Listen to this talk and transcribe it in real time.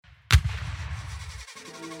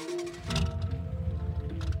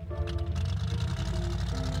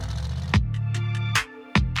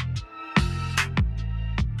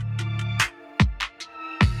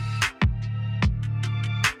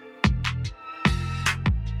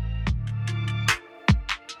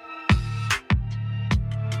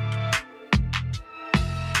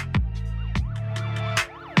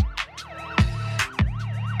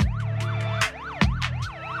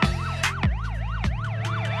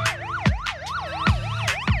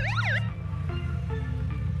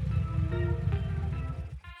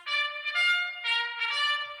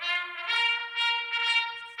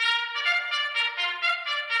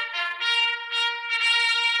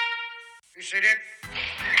You seated?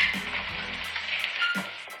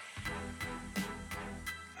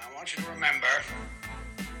 I want you to remember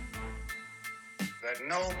that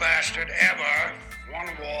no bastard ever won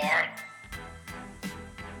a war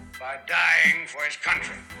by dying for his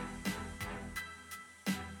country.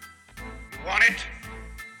 He won it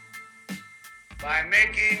by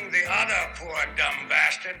making the other poor dumb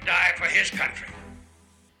bastard die for his country.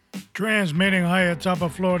 Transmitting high atop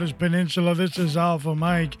of Florida's peninsula, this is Alpha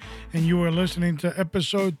Mike, and you are listening to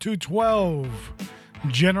episode 212,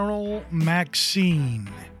 General Maxine.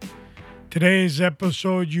 Today's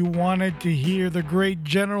episode, you wanted to hear the great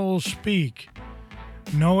general speak.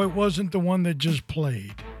 No, it wasn't the one that just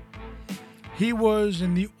played. He was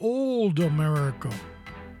in the old America,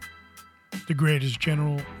 the greatest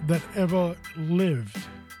general that ever lived.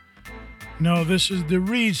 No, this is the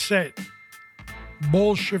reset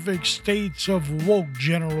Bolshevik States of Woke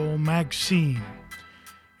General Maxine.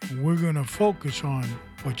 And we're going to focus on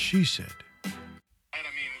what she said. Oh,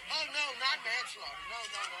 no, not manslaughter. No.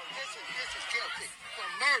 This is guilty for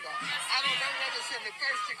murder. I don't know whether it's in the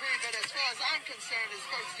first degree, but as far as I'm concerned, it's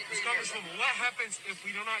first degree murder. Congresswoman, what happens if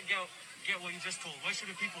we do not get what you just told? What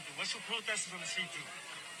should the people do? What should protesters on the street do?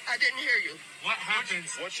 I didn't hear you. What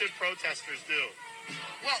happens? What should protesters do?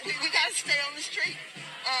 Well, we got to stay on the street,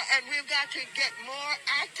 and we've got to get more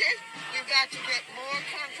active. We've got to get more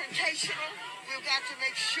confrontational. We've got to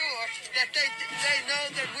make sure that they know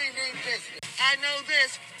that we mean business. I know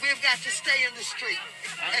this. We've got to stay in the street,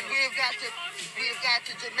 and we've got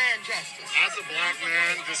to demand justice. As a black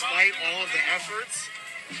man, despite all of the efforts,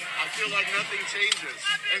 I feel like nothing changes.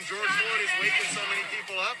 And George Floyd is waking so many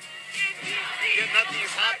people up. Yet nothing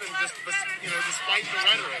has happened, despite the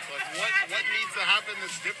rhetoric. Like, what needs to happen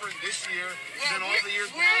that's different this year than all the years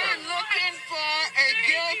before? We're looking for a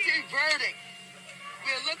guilty verdict.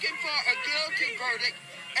 We're looking for a guilty verdict,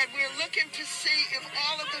 and we're looking to see if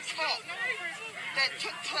all of the talk that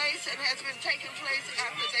took place and has been taking place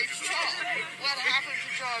after they saw what happened to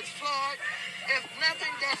George Floyd, if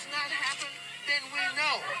nothing does not happen, then we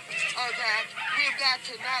know that we've got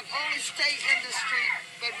to not only stay in the street,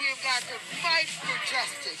 but we've got to fight for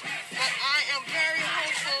justice. But I am very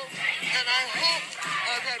hopeful, and I hope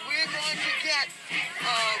that we're going to get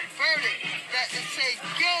a verdict that will say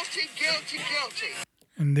guilty, guilty, guilty.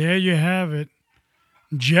 And there you have it.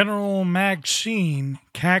 General Maxine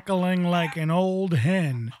cackling like an old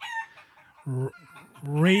hen,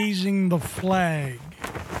 raising the flag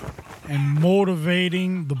and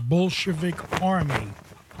motivating the Bolshevik army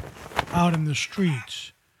out in the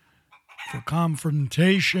streets for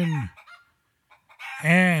confrontation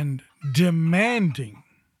and demanding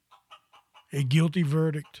a guilty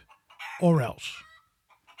verdict or else.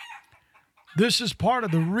 This is part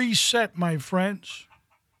of the reset, my friends.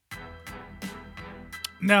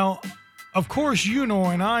 Now, of course, you know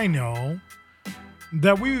and I know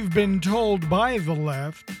that we've been told by the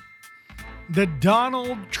left that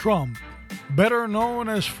Donald Trump, better known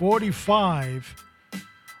as 45,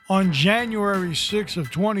 on January 6th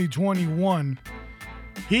of 2021,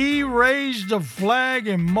 he raised the flag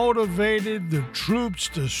and motivated the troops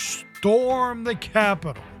to storm the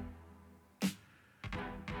Capitol.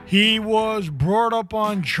 He was brought up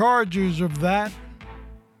on charges of that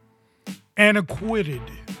and acquitted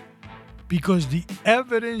because the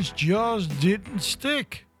evidence just didn't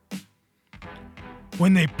stick.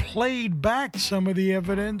 When they played back some of the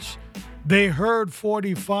evidence, they heard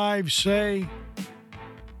 45 say,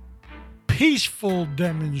 peaceful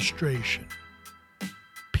demonstration.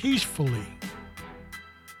 Peacefully.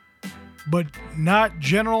 But not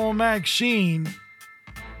General Maxine.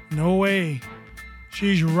 No way.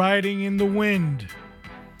 She's riding in the wind.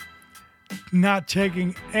 Not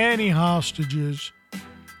taking any hostages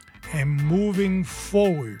and moving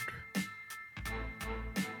forward.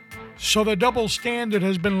 So the double standard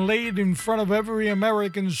has been laid in front of every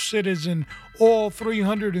American citizen, all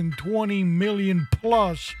 320 million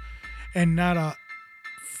plus, and not a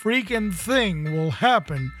freaking thing will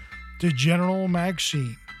happen to General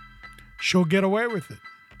Maxine. She'll get away with it.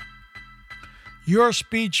 Your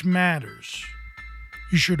speech matters.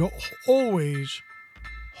 You should always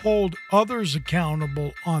hold others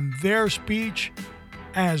accountable on their speech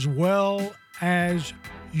as well as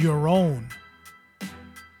your own.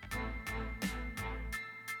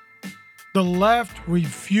 The left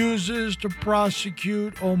refuses to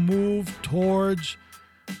prosecute or move towards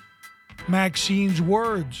Maxine's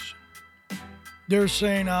words. They're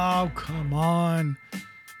saying, oh, come on.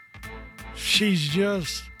 She's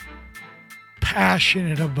just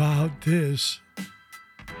passionate about this.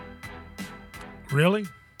 Really?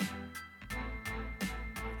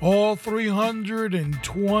 All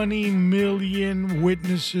 320 million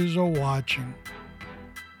witnesses are watching.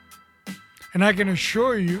 And I can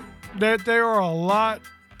assure you that there are a lot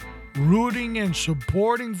rooting and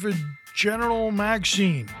supporting for General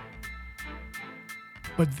Maxine.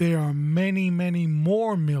 But there are many, many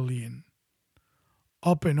more million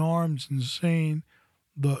up in arms and saying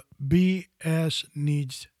the BS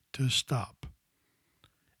needs to stop.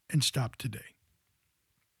 And stop today.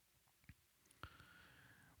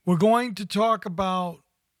 We're going to talk about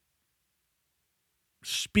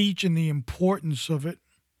speech and the importance of it.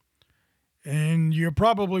 And you're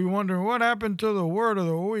probably wondering, what happened to the word of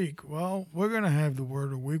the week? Well, we're going to have the word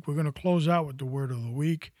of the week. We're going to close out with the word of the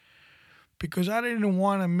week because I didn't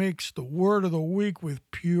want to mix the word of the week with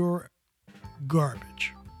pure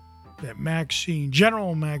garbage that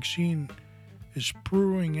General Maxine is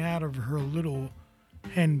spewing out of her little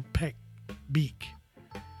henpecked beak.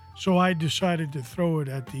 So I decided to throw it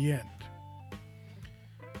at the end.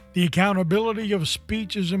 The accountability of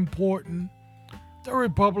speech is important. The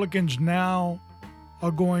Republicans now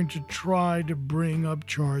are going to try to bring up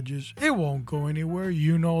charges. It won't go anywhere.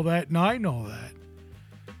 You know that, and I know that.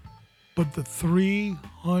 But the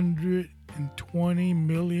 320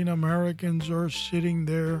 million Americans are sitting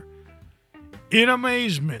there in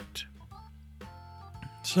amazement,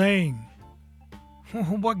 saying,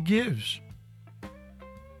 what gives?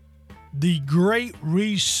 The Great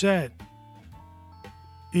Reset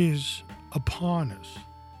is upon us.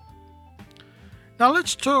 Now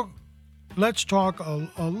let's talk a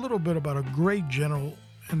little bit about a great general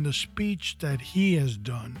and the speech that he has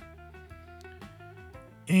done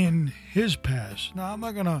in his past. Now I'm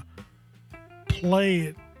not going to play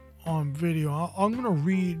it on video. I'm going to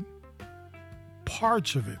read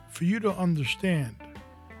parts of it for you to understand.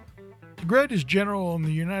 The greatest general in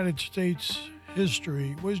the United States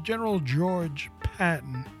history was General George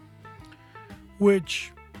Patton,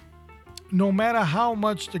 which no matter how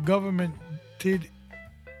much the government did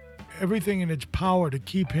everything in its power to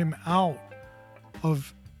keep him out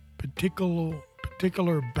of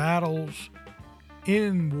particular battles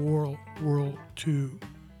in World War II,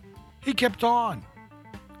 he kept on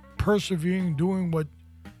persevering, doing what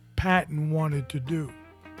Patton wanted to do.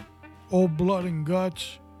 Old Blood and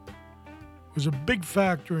Guts was a big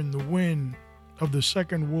factor in the win of the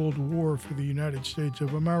Second World War for the United States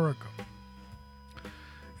of America.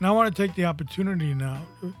 And I want to take the opportunity now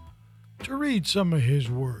to read some of his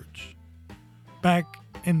words. Back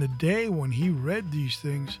in the day when he read these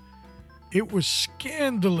things, it was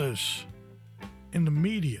scandalous in the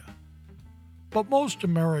media. But most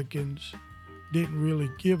Americans didn't really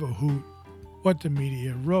give a hoot what the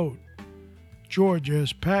media wrote. George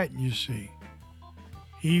S. Patton, you see,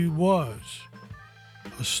 he was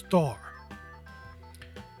a star.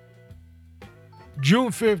 June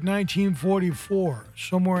 5th, 1944,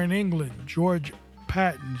 somewhere in England, George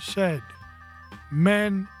Patton said,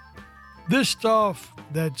 "Men, this stuff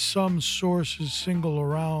that some sources single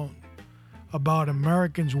around about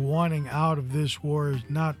Americans wanting out of this war is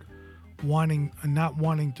not wanting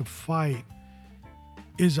to fight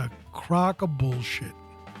is a crock of bullshit.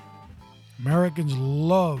 Americans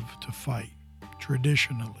love to fight,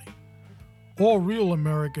 traditionally. All real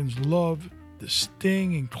Americans love the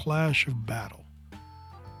sting and clash of battle.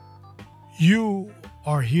 You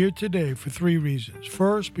are here today for 3 reasons.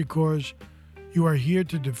 First, because you are here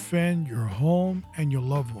to defend your home and your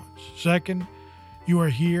loved ones. Second, you are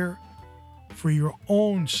here for your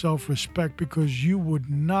own self-respect because you would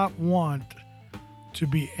not want to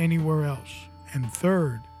be anywhere else. And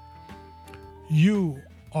third, you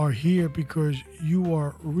are here because you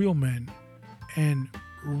are real men, and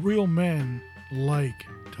real men like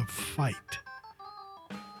to fight."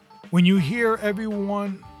 When you hear every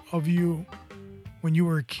one of you, when you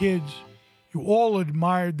were kids, you all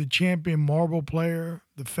admired the champion marble player,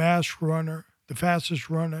 the fastest runner, the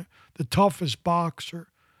toughest boxer,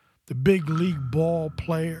 the big league ball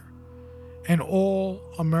player, and all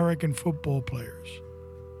American football players.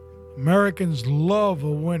 Americans love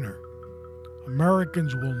a winner.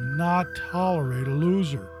 Americans will not tolerate a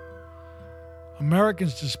loser.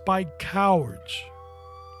 Americans, despite cowards,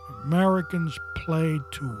 Americans play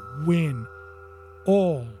to win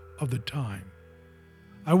all of the time.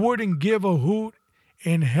 I wouldn't give a hoot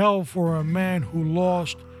in hell for a man who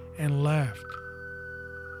lost and laughed.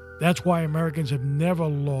 That's why Americans have never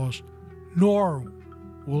lost, nor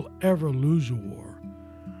will ever lose a war.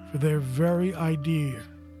 For their very idea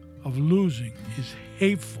of losing is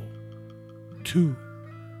hateful to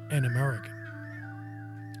an American.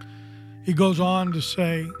 He goes on to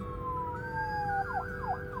say,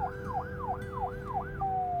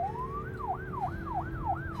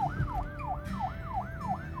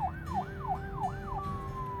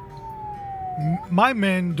 my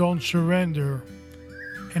men don't surrender,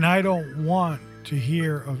 and I don't want to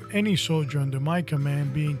hear of any soldier under my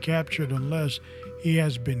command being captured unless he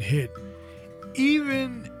has been hit.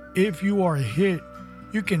 Even if you are hit,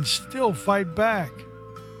 you can still fight back.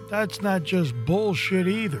 That's not just bullshit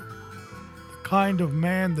either. The kind of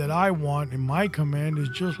man that I want in my command is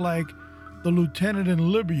just like the lieutenant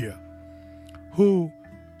in Libya, who,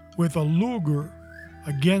 with a Luger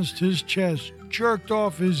against his chest, jerked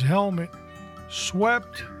off his helmet,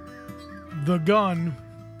 swept the gun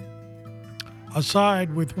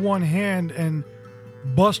aside with one hand and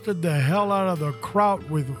busted the hell out of the kraut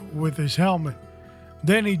with his helmet.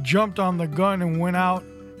 Then he jumped on the gun and went out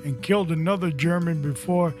and killed another German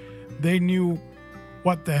before they knew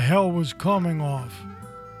what the hell was coming off.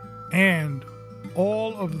 And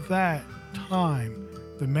all of that time,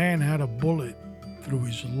 the man had a bullet through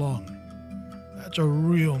his lung. That's a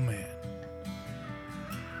real man.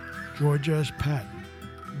 George S. Patton,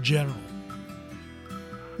 General.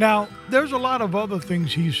 Now, there's a lot of other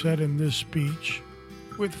things he said in this speech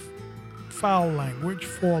with foul language,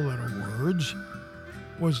 four-letter words.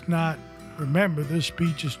 Was not, remember, this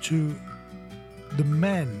speech is to the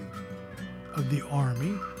men of the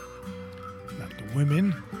Army, not the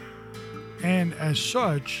women. And as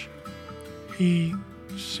such, he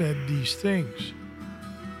said these things.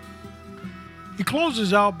 He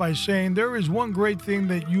closes out by saying, there is one great thing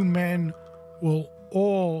that you men will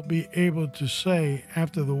all be able to say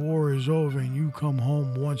after the war is over and you come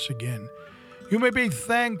home once again. You may be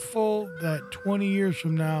thankful that 20 years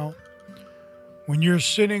from now, when you're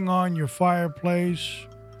sitting on your fireplace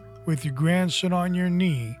with your grandson on your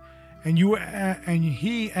knee, and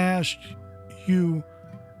he asked you,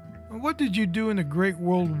 what did you do in the Great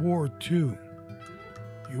World War II?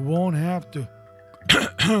 You won't have to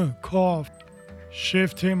cough,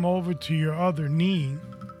 shift him over to your other knee,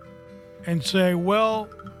 and say, well,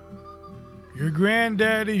 your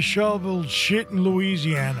granddaddy shoveled shit in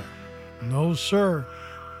Louisiana. No, sir.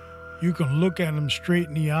 You can look at him straight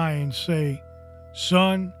in the eye and say,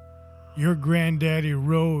 son, your granddaddy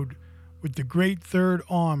rode with the Great Third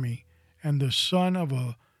Army and the son of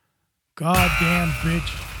a goddamn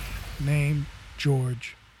bitch named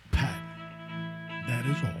George Patton. That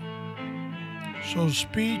is all. So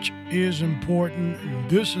speech is important, and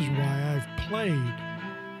this is why I've played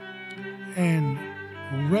and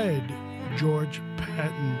read George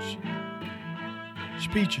Patton's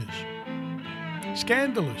speeches.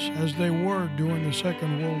 Scandalous as they were during the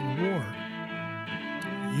Second World War.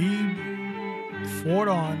 He fought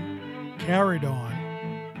on, carried on,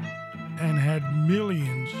 and had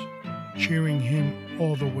millions cheering him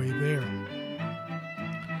all the way there.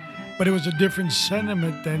 But it was a different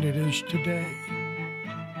sentiment than it is today.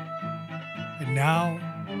 And now,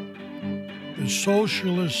 the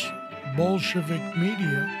socialist Bolshevik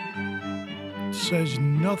media says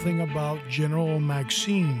nothing about General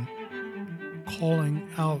Maxine calling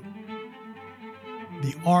out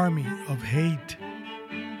the army of hate.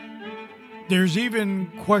 There's even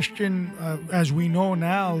question, as we know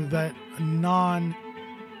now, that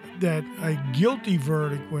a guilty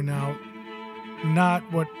verdict went out, not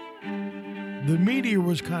what the media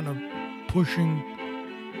was kind of pushing,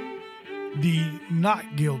 the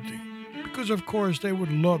not guilty. Because, of course, they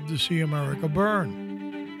would love to see America burn.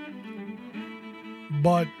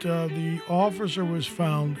 But the officer was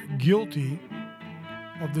found guilty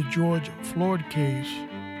of the George Floyd case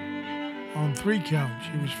on 3 counts.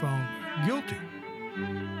 He was found guilty.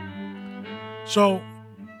 So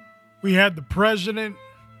we had the president,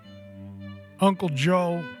 Uncle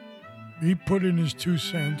Joe, he put in his 2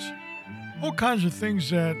 cents. All kinds of things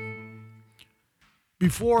that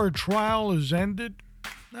before a trial is ended,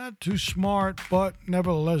 not too smart, but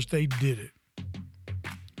nevertheless they did it.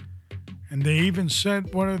 And they even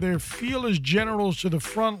sent one of their fearless generals to the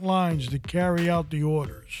front lines to carry out the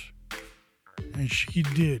orders. And she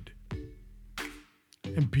did.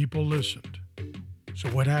 And people listened. So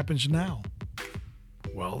what happens now?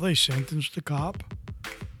 Well, they sentenced the cop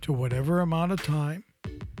to whatever amount of time,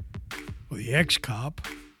 or the ex-cop,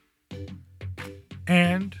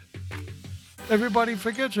 and everybody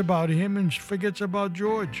forgets about him and forgets about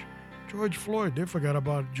George Floyd. They forgot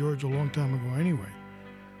about George a long time ago anyway.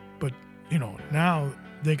 But, now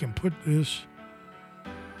they can put this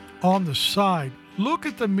on the side. Look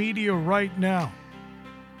at the media right now.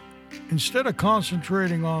 Instead of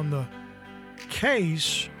concentrating on the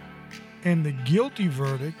case and the guilty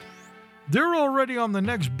verdict, they're already on the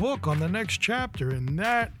next book, on the next chapter, and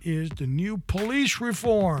that is the new police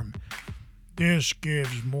reform. This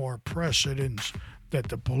gives more precedence that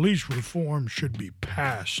the police reform should be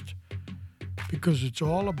passed because it's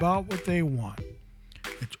all about what they want.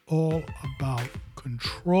 It's all about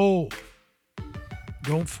control.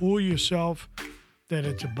 Don't fool yourself that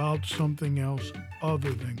it's about something else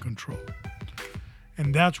other than control.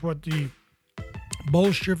 And that's what the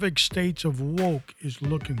Bolshevik states of woke is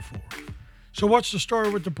looking for. So what's the story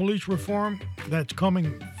with the police reform? That's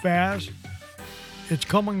coming fast. It's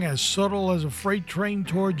coming as subtle as a freight train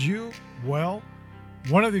towards you. Well,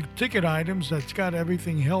 one of the ticket items that's got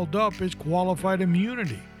everything held up is qualified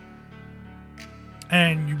immunity.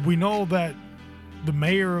 And we know that the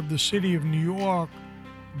mayor of the city of New York,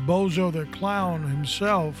 Bozo the Clown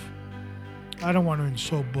himself, I don't want to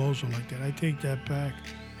insult Bozo like that. I take that back.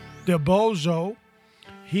 The Bozo,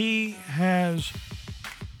 he has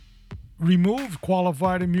removed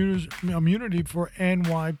qualified immunity for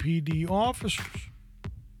NYPD officers.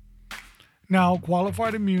 Now,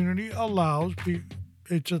 qualified immunity allows,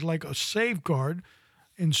 it's like a safeguard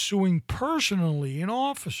in suing personally an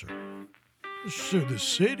officer. Sue the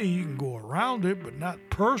city, you can go around it, but not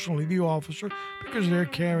personally the officer because they're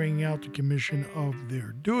carrying out the commission of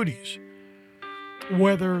their duties.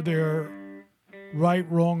 Whether they're right,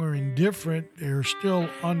 wrong, or indifferent, they're still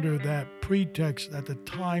under that pretext at the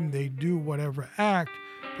time they do whatever act.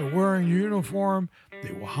 They're wearing a uniform,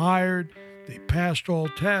 they were hired, they passed all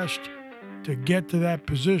tests to get to that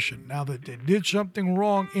position. Now that they did something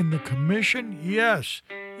wrong in the commission, yes,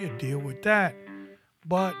 you deal with that.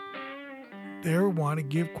 But they want to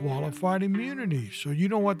give qualified immunity. So you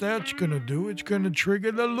know what that's going to do? It's going to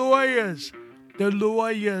trigger the lawyers. The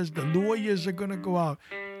lawyers are going to go out.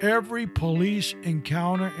 Every police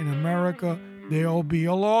encounter in America, there'll be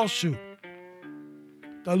a lawsuit.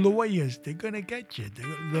 The lawyers, they're going to get you.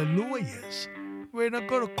 The lawyers. We're not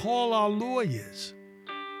going to call our lawyers.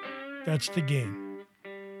 That's the game.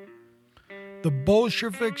 The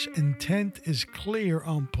Bolsheviks' intent is clear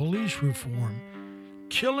on police reform.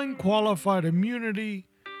 Killing qualified immunity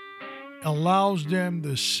allows them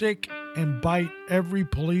to sick and bite every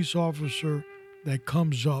police officer that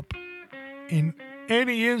comes up in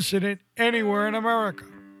any incident anywhere in America.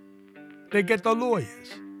 They get the lawyers.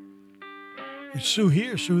 They sue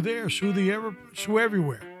here, sue there, sue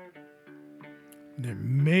everywhere. They're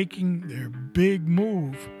making their big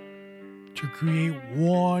move to create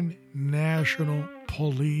one national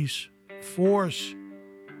police force.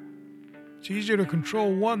 It's easier to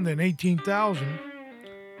control one than 18,000.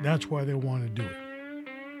 That's why they want to do it.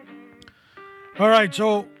 All right,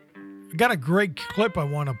 so I got a great clip I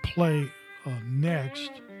want to play next.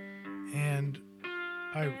 And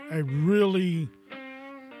I'm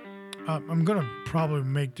going to probably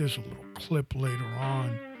make this a little clip later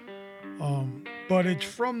on. But it's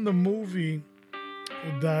from the movie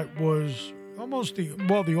that was almost the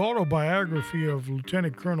autobiography of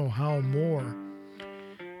Lieutenant Colonel Hal Moore.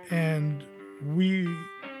 And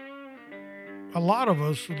a lot of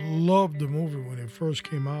us loved the movie when it first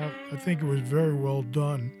came out. I think it was very well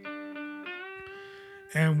done.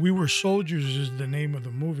 And We Were Soldiers is the name of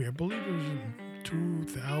the movie. I believe it was in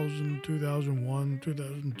 2000, 2001,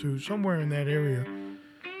 2002, somewhere in that area.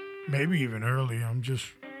 Maybe even earlier. I'm just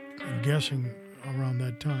guessing around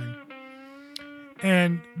that time.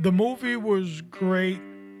 And the movie was great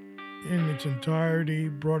in its entirety,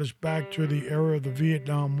 brought us back to the era of the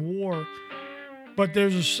Vietnam War. But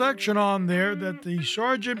there's a section on there that the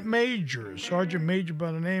Sergeant Major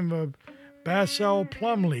by the name of Basil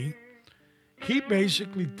Plumley, he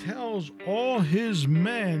basically tells all his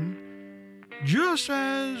men, just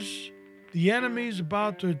as the enemy's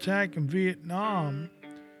about to attack in Vietnam,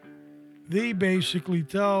 he basically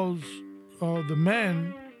tells the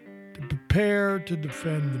men to prepare to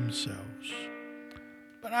defend themselves.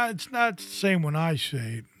 But it's not the same when I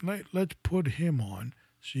say it. Let's put him on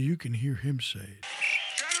so you can hear him say it.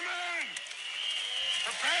 Gentlemen,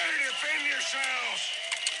 prepare to defend yourselves.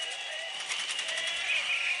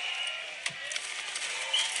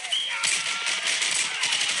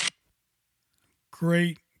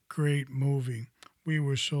 Great movie. We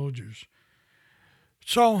Were Soldiers.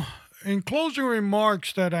 So, in closing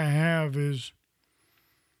remarks that I have is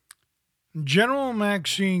General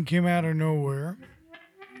Maxine came out of nowhere.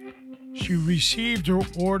 She received her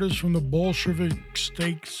orders from the Bolshevik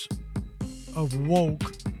states of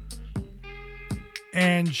woke,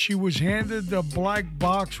 and she was handed the black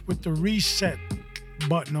box with the reset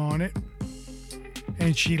button on it,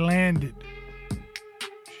 and she landed.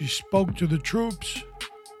 She spoke to the troops,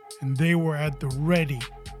 and they were at the ready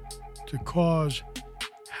to cause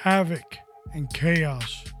havoc and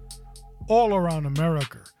chaos all around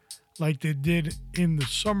America, like they did in the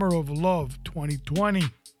Summer of Love 2020.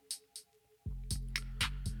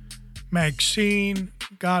 Maxine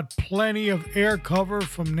got plenty of air cover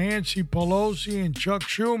from Nancy Pelosi and Chuck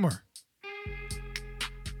Schumer.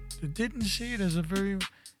 They didn't see it as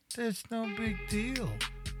that's no big deal.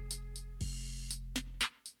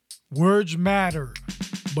 Words matter,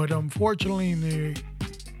 but unfortunately in the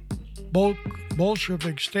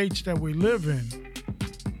Bolshevik states that we live in,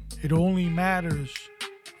 it only matters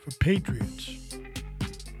for patriots.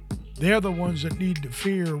 They're the ones that need to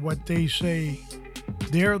fear what they say.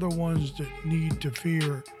 They're the ones that need to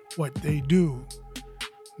fear what they do.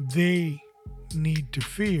 They need to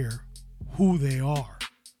fear who they are.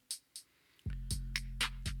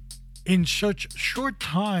 In such short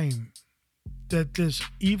time that this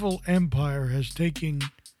evil empire has taken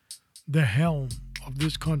the helm of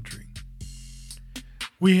this country,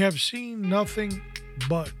 we have seen nothing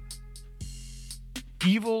but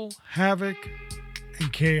evil, havoc,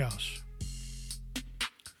 and chaos.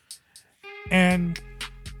 And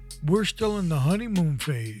we're still in the honeymoon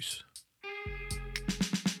phase.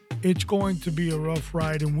 It's going to be a rough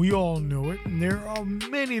ride, and we all know it. And there are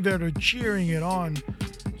many that are cheering it on,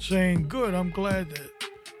 saying, good, I'm glad that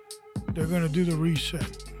they're going to do the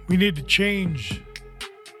reset. We need to change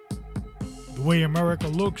the way America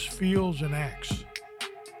looks, feels, and acts.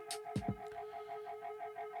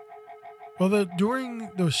 Well, during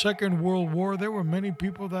the Second World War, there were many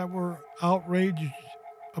people that were outraged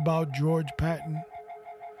about George Patton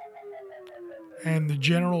and the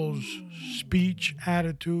general's speech,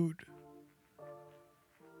 attitude.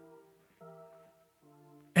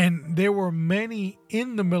 And there were many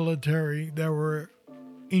in the military that were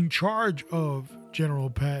in charge of General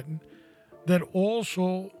Patton that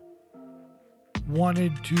also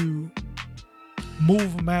wanted to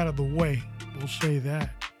move him out of the way. We'll say that.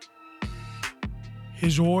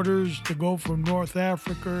 His orders to go from North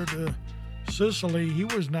Africa to Sicily, he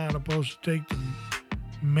was not supposed to take the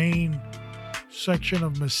main section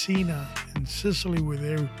of Messina in Sicily where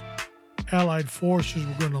their Allied forces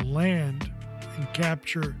were going to land and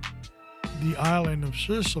capture the island of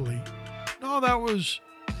Sicily. No, that was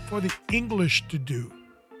for the English to do.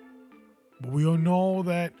 But we all know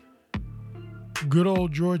that good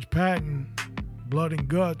old George Patton, blood and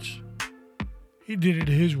guts, he did it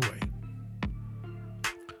his way.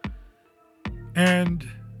 And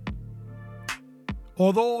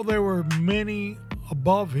although there were many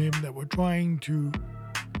above him that were trying to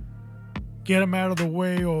get him out of the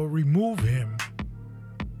way or remove him,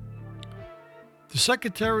 the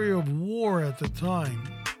Secretary of War at the time,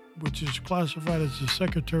 which is classified as the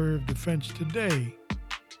Secretary of Defense today,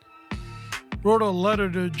 wrote a letter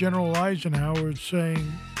to General Eisenhower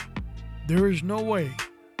saying, there is no way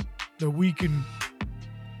that we can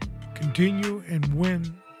continue and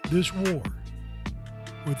win this war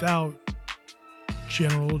without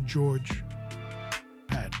General George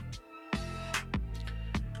Patton.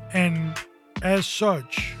 And as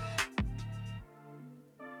such,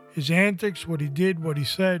 his antics, what he did, what he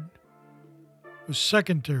said, was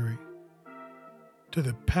secondary to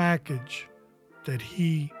the package that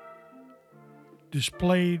he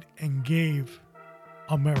displayed and gave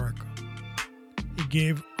America. He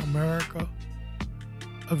gave America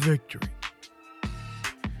a victory.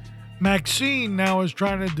 Maxine now is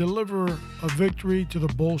trying to deliver a victory to the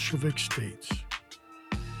Bolshevik states.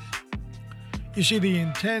 You see, the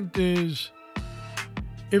intent is,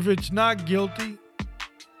 if it's not guilty,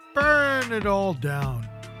 burn it all down.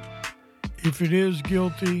 If it is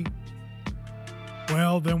guilty,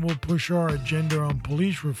 well, then we'll push our agenda on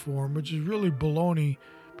police reform, which is really baloney,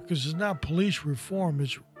 because it's not police reform,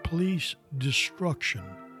 it's police destruction.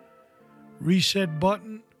 Reset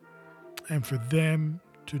button, and for them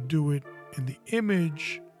to do it in the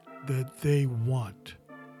image that they want.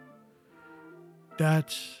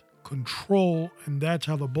 That's control, and that's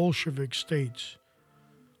how the Bolshevik states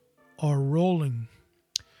are rolling.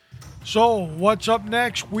 So, what's up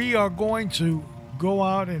next? We are going to go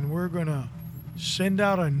out and we're going to send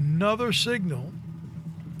out another signal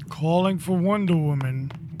calling for Wonder Woman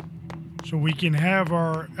so we can have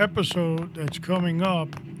our episode that's coming up,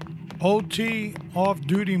 OT,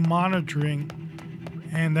 off-duty monitoring,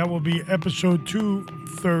 and that will be episode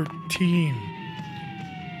 213.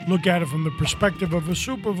 Look at it from the perspective of a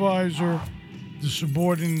supervisor, the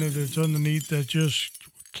subordinate that's underneath that just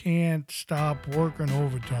can't stop working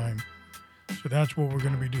overtime. So that's what we're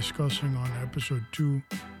going to be discussing on episode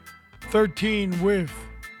 213 with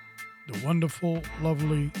the wonderful,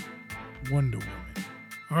 lovely Wonder Woman.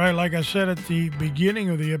 All right, like I said at the beginning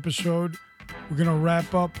of the episode, we're going to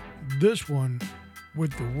wrap up this one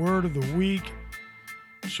with the word of the week.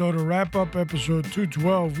 So to wrap up episode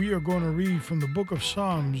 212, we are going to read from the book of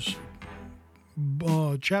Psalms,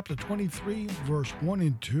 chapter 23, verse 1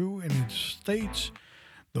 and 2, and it states,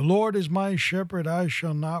 "The Lord is my shepherd, I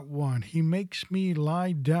shall not want. He makes me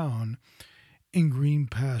lie down in green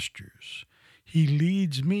pastures. He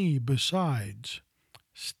leads me beside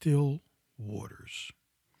still waters."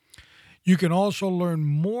 You can also learn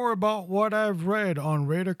more about what I've read on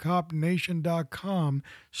RadarCopNation.com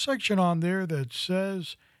section on there that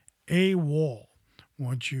says AWOL.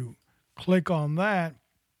 Once you click on that,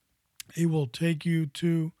 it will take you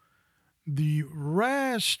to the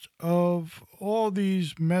rest of all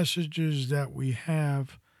these messages that we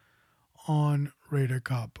have on Radar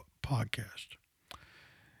Cop Podcast.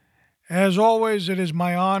 As always, it is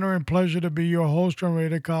my honor and pleasure to be your host on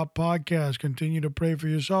Radar Cop Podcast. Continue to pray for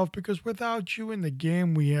yourself, because without you in the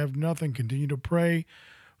game, we have nothing. Continue to pray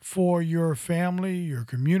for your family, your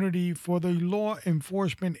community, for the law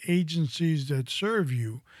enforcement agencies that serve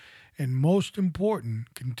you. And most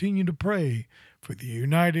important, continue to pray for the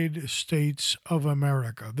United States of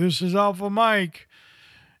America. This is Alpha Mike,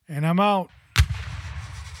 and I'm out.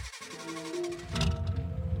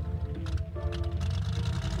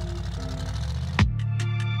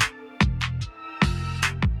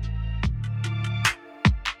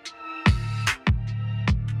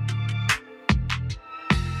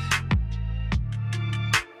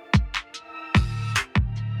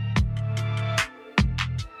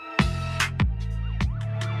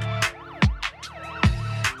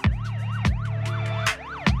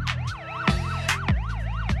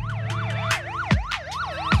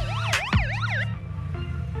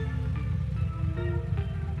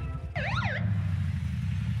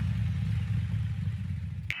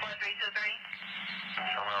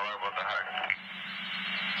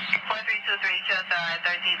 Just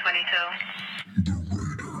 1322.